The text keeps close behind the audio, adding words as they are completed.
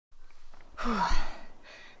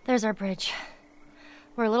There's our bridge.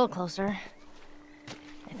 We're a little closer.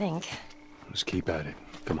 I think. Let's keep at it.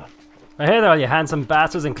 Come on. Hey there, all you handsome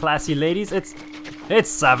bastards and classy ladies. It's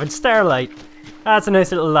Savage Starlight. That's a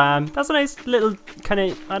nice little that's a nice little kind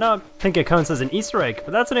of, I don't think it counts as an Easter egg,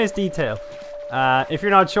 but that's a nice detail. If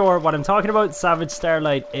you're not sure what I'm talking about, Savage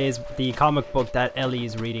Starlight is the comic book that Ellie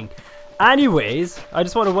is reading. Anyways, I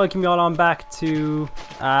just want to welcome you all on back to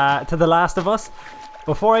The Last of Us.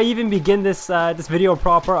 Before I even begin this this video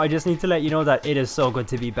proper, I just need to let you know that it is so good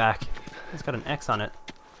to be back. It's got an X on it.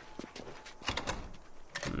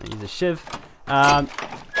 I'm gonna use a shiv.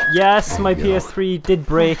 Yes, my PS3 did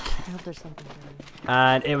break,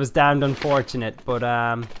 and it was damned unfortunate. But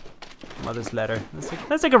mother's letter.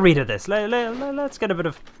 Let's take a read of this. Let's get a bit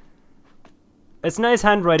of. It's nice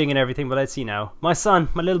handwriting and everything, but let's see now. My son,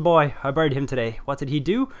 my little boy, I buried him today. What did he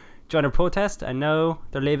do? Join a protest, and now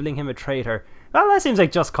they're labeling him a traitor. Well, that seems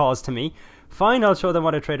like just cause to me. Fine, I'll show them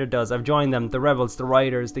what a traitor does. I've joined them, the rebels, the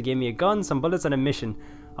rioters. They gave me a gun, some bullets, and a mission.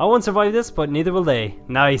 I won't survive this, but neither will they.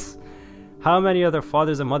 Nice. How many other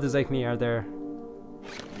fathers and mothers like me are there?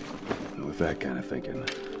 With that kind of thinking,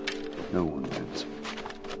 no one wins.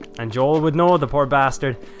 And Joel would know, the poor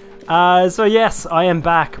bastard. So yes, I am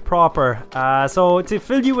back proper. So to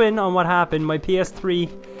fill you in on what happened, my PS3,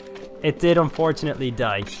 it did unfortunately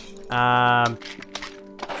die.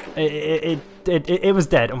 It was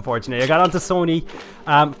dead, unfortunately. I got onto Sony.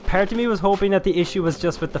 Part of me was hoping that the issue was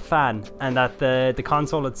just with the fan, and that the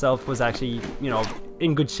console itself was actually, you know,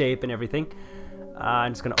 in good shape and everything.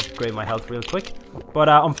 I'm just gonna upgrade my health real quick. But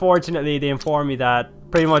unfortunately, they informed me that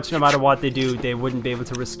pretty much no matter what they do, they wouldn't be able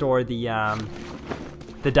to restore the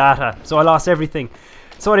data. So I lost everything.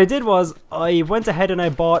 So what I did was I went ahead and I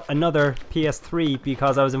bought another PS3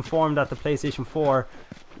 because I was informed that the PlayStation 4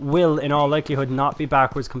 will, in all likelihood, not be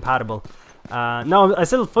backwards compatible. No, I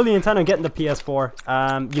still fully intend on getting the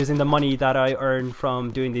PS4 using the money that I earn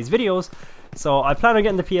from doing these videos. So I plan on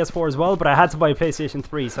getting the PS4 as well, but I had to buy a PlayStation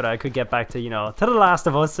 3 so that I could get back to, you know, to The Last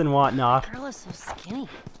of Us and whatnot. Girl is so skinny.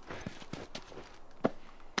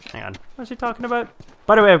 Hang on, what's she talking about?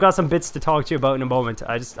 By the way, I've got some bits to talk to you about in a moment.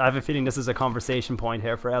 I have a feeling this is a conversation point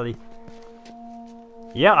here for Ellie.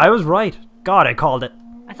 Yeah, I was right. God, I called it.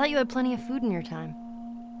 I thought you had plenty of food in your time.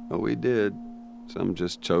 Oh, we did. Some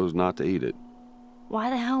just chose not to eat it. Why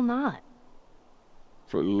the hell not?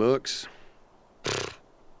 For looks.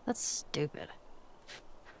 That's stupid.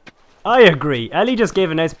 I agree. Ellie just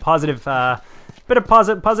gave a nice positive, bit of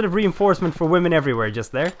positive reinforcement for women everywhere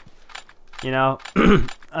just there. You know,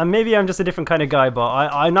 maybe I'm just a different kind of guy, but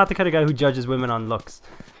I'm not the kind of guy who judges women on looks.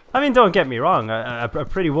 I mean, don't get me wrong, a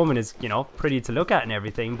pretty woman is, you know, pretty to look at and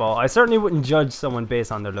everything, but I certainly wouldn't judge someone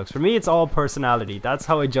based on their looks. For me, it's all personality. That's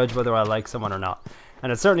how I judge whether I like someone or not.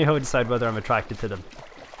 And it's certainly how I decide whether I'm attracted to them.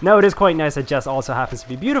 Now, it is quite nice that Jess also happens to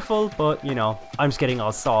be beautiful, but, you know, I'm just getting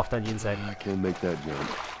all soft on the inside. I can't make that jump.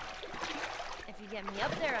 If you get me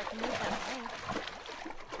up there, I can move that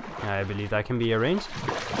thing. I believe that can be arranged.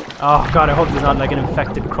 Oh god, I hope there's not like an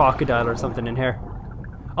infected crocodile or something in here.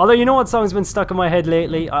 Although, you know what song's been stuck in my head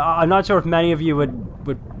lately? I'm not sure if many of you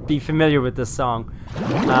would be familiar with this song.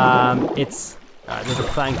 It's there's a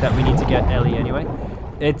plank that we need to get Ellie anyway.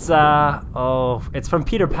 It's it's from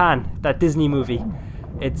Peter Pan, that Disney movie.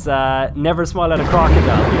 It's never smile at a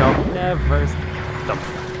crocodile. You know, never. The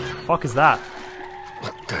fuck is that?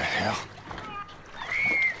 What the hell?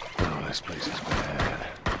 Oh, this place is bad.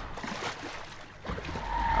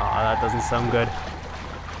 Oh, that doesn't sound good.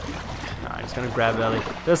 I'm just gonna grab Ellie.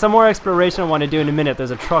 There's some more exploration I want to do in a minute. There's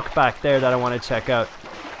a truck back there that I want to check out.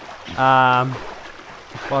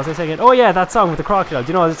 What was I saying? Oh yeah, that song with the crocodile. Do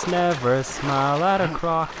you know, it's never smile at a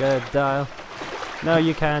crocodile. No,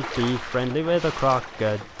 you can't be friendly with a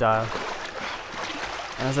crocodile.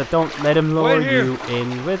 As I don't let him lure you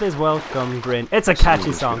in with his welcome grin. It's a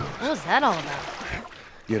catchy song. What was that all about?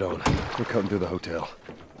 Get on. We're coming to the hotel.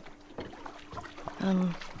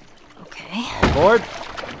 Okay. On board.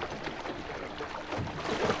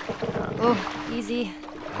 Oh, easy.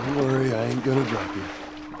 Don't worry, I ain't gonna drop you.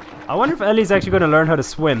 I wonder if Ellie's actually going to learn how to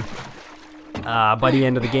swim by the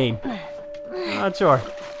end of the game. Not sure.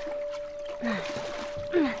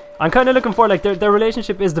 I'm kind of looking forward, like their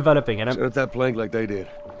relationship is developing, and Set up that plank like they did.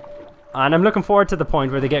 I'm looking forward to the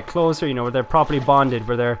point where they get closer, you know, where they're properly bonded,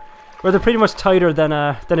 where they're pretty much tighter than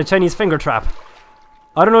a Chinese finger trap.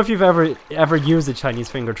 I don't know if you've ever used a Chinese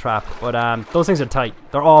finger trap, but those things are tight.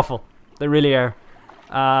 They're awful. They really are.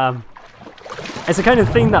 It's the kind of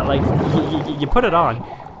thing that, like, you put it on.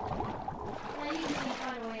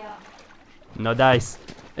 No dice.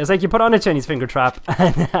 It's like you put on a Chinese finger trap,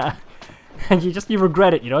 and and you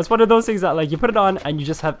regret it, you know. It's one of those things that, like, you put it on and you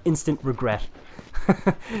just have instant regret.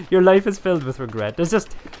 Your life is filled with regret.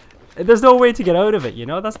 There's no way to get out of it, you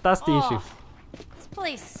know. That's the issue. This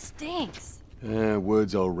place stinks. Yeah,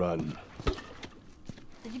 wood's all rotten.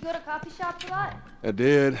 Did you go to coffee shops a lot? I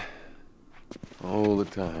did. All the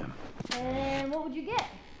time. And what would you get?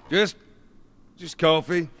 Just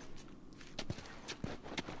coffee.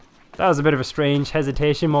 That was a bit of a strange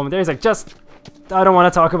hesitation moment there. He's like, I don't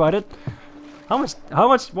want to talk about it.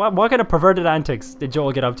 What kind of perverted antics did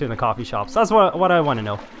Joel get up to in the coffee shops? That's what I want to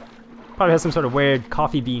know. Probably has some sort of weird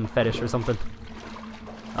coffee bean fetish or something.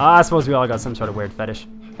 I suppose we all got some sort of weird fetish.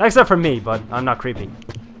 Except for me, but I'm not creepy.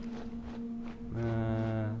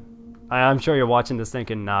 I'm sure you're watching this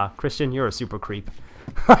thinking, nah, Christian, you're a super creep.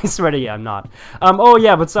 I swear to you, I'm not. Oh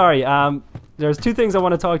yeah, but sorry. There's two things I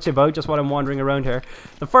want to talk to you about, just while I'm wandering around here.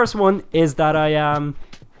 The first one is that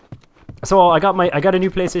so I got a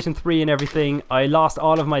new PlayStation 3 and everything. I lost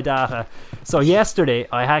all of my data. So yesterday,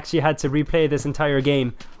 I actually had to replay this entire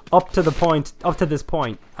game up to this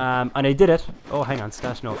point. And I did it. Oh, hang on,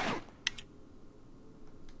 stash note.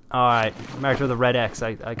 Alright, marked with a red X.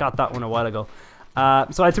 I got that one a while ago.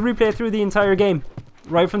 So I had to replay through the entire game,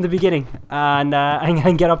 right from the beginning,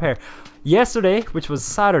 and get up here. Yesterday, which was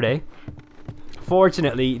Saturday,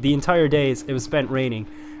 fortunately, the entire days it was spent raining.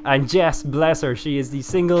 And Jess, bless her, she is the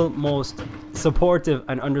single most supportive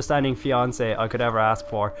and understanding fiance I could ever ask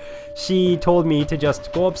for. She told me to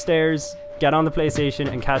just go upstairs, get on the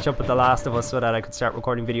PlayStation, and catch up with The Last of Us so that I could start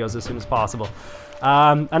recording videos as soon as possible.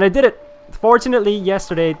 And I did it. Fortunately,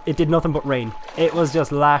 yesterday it did nothing but rain. It was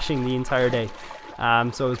just lashing the entire day.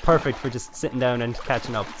 So it was perfect for just sitting down and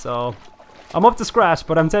catching up. So I'm up to scratch,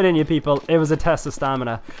 but I'm telling you people, it was a test of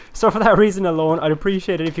stamina. So for that reason alone, I'd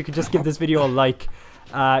appreciate it if you could just give this video a like.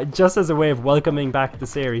 Just as a way of welcoming back the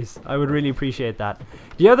series. I would really appreciate that.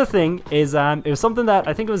 The other thing is, it was something that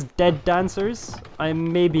I think it was Dead Dancers, or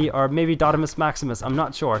maybe Dotimus Maximus, I'm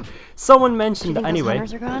not sure. Someone mentioned, anyway.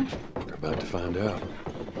 Those hunters are gone? We're about to find out.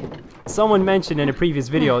 Someone mentioned in a previous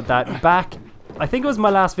video that back, I think it was my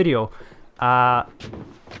last video. Was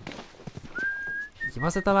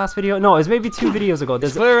it the last video? No, it was maybe 2 videos ago.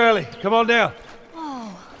 It's clear, Ellie. Come on down.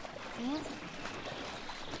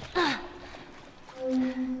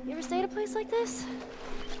 You ever stay at a place like this?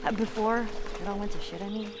 Before it all went to shit, I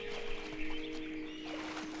mean?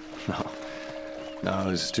 No,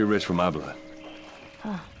 this is too rich for my blood. Huh.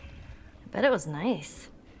 I bet it was nice.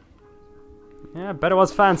 Yeah, I bet it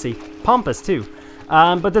was fancy. Pompous, too.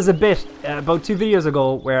 But there's a bit, about 2 videos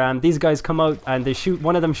ago, where these guys come out and they shoot,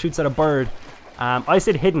 one of them shoots at a bird. I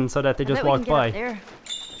said hidden so that they just walk by. There.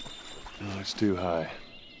 No, it's too high.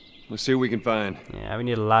 Let's see what we can find. Yeah, we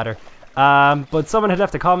need a ladder. But someone had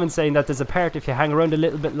left a comment saying that there's a part if you hang around a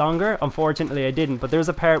little bit longer. Unfortunately, I didn't. But there's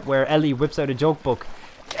a part where Ellie whips out a joke book.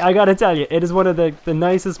 I gotta tell you, it is one of the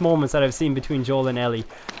nicest moments that I've seen between Joel and Ellie.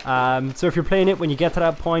 So if you're playing it, when you get to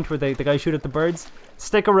that point where the guys shoot at the birds,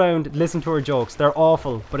 stick around, listen to her jokes. They're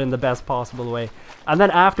awful, but in the best possible way. And then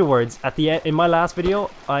afterwards, at the in my last video,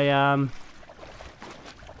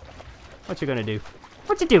 what you gonna do?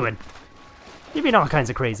 What you doing? You've been all kinds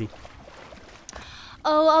of crazy.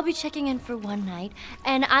 Oh, I'll be checking in for one night,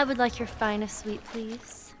 and I would like your finest suite,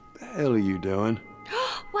 please. The hell are you doing?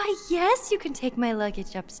 Why, yes, you can take my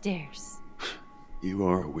luggage upstairs. You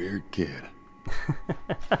are a weird kid.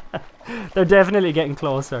 They're definitely getting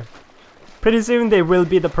closer. Pretty soon they will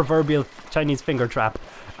be the proverbial Chinese finger trap.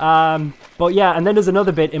 But yeah, and then there's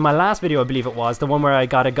another bit in my last video, I believe it was, the one where I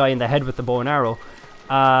got a guy in the head with the bow and arrow.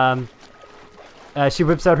 She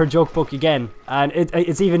whips out her joke book again, and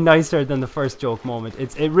it's even nicer than the first joke moment.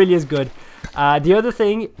 It really is good. The other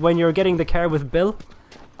thing, when you're getting the car with Bill,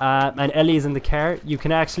 and Ellie is in the car, you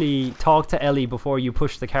can actually talk to Ellie before you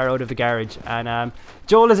push the car out of the garage. And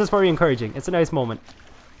Joel is just very encouraging. It's a nice moment.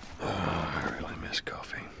 Oh, I really miss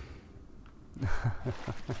coffee.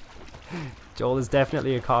 Joel is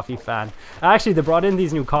definitely a coffee fan. Actually, they brought in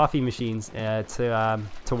these new coffee machines to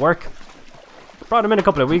work. Brought them in a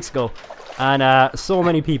couple of weeks ago. And so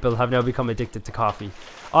many people have now become addicted to coffee.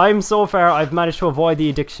 I've managed to avoid the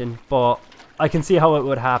addiction, but I can see how it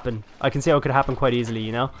would happen. I can see how it could happen quite easily,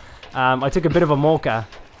 you know. I took a bit of a mocha,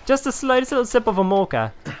 just the slightest little sip of a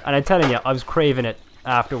mocha, and I'm telling you, I was craving it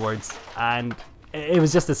afterwards. And it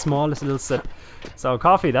was just the smallest little sip. So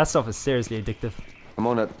coffee, that stuff is seriously addictive. I'm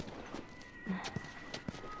on it.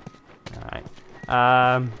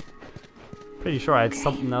 Alright. Pretty sure I had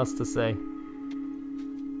something else to say.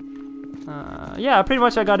 Yeah, pretty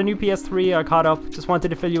much I got a new PS3, I caught up, just wanted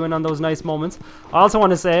to fill you in on those nice moments. I also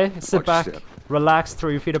want to say, sit back, relax, throw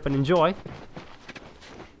your feet up and enjoy.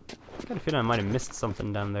 I got a feeling I might have missed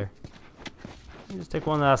something down there. Just take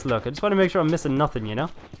one last look. I just want to make sure I'm missing nothing, you know?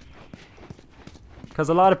 Because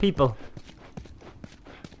a lot of people...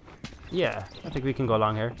 Yeah, I think we can go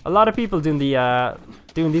along here. A lot of people doing the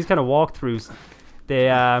doing these kind of walkthroughs, they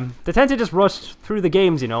tend to just rush through the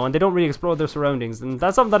games, you know, and they don't really explore their surroundings. And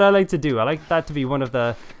that's something that I like to do. I like that to be one of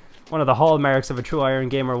the hallmarks of a true Iron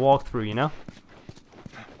Gamer walkthrough, you know?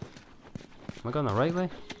 Am I going the right way?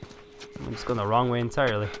 I'm just going the wrong way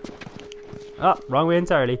entirely. Oh, wrong way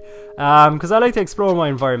entirely. Because I like to explore my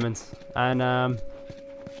environments, and I've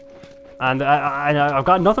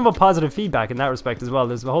got nothing but positive feedback in that respect as well.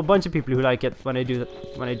 There's a whole bunch of people who like it when I do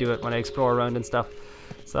that, when I explore around and stuff.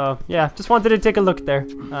 So yeah, just wanted to take a look there.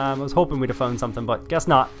 I was hoping we'd have found something, but guess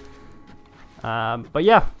not. But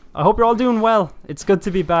yeah, I hope you're all doing well. It's good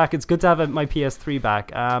to be back. It's good to have my PS3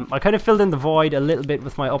 back. I kind of filled in the void a little bit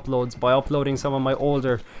with my uploads by uploading some of my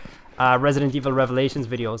older Resident Evil Revelations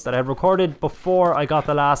videos that I had recorded before I got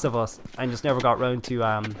The Last of Us and just never got around to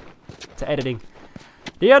editing.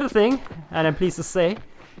 The other thing, and I'm pleased to say,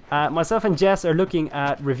 myself and Jess are looking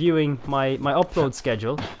at reviewing my upload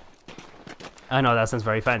schedule. I know that sounds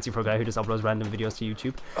very fancy for a guy who just uploads random videos to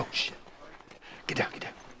YouTube. Oh shit. Get down, get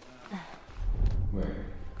down. Where?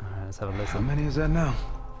 Let's have a listen. How many is that now?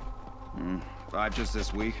 5 just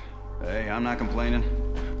this week. Hey, I'm not complaining.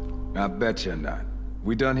 I bet you're not.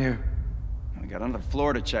 We done here? I got another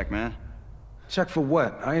floor to check, man. Check for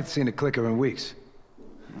what? I ain't seen a clicker in weeks.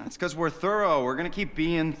 That's because we're thorough. We're gonna keep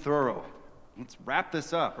being thorough. Let's wrap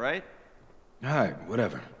this up, right? Alright,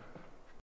 whatever.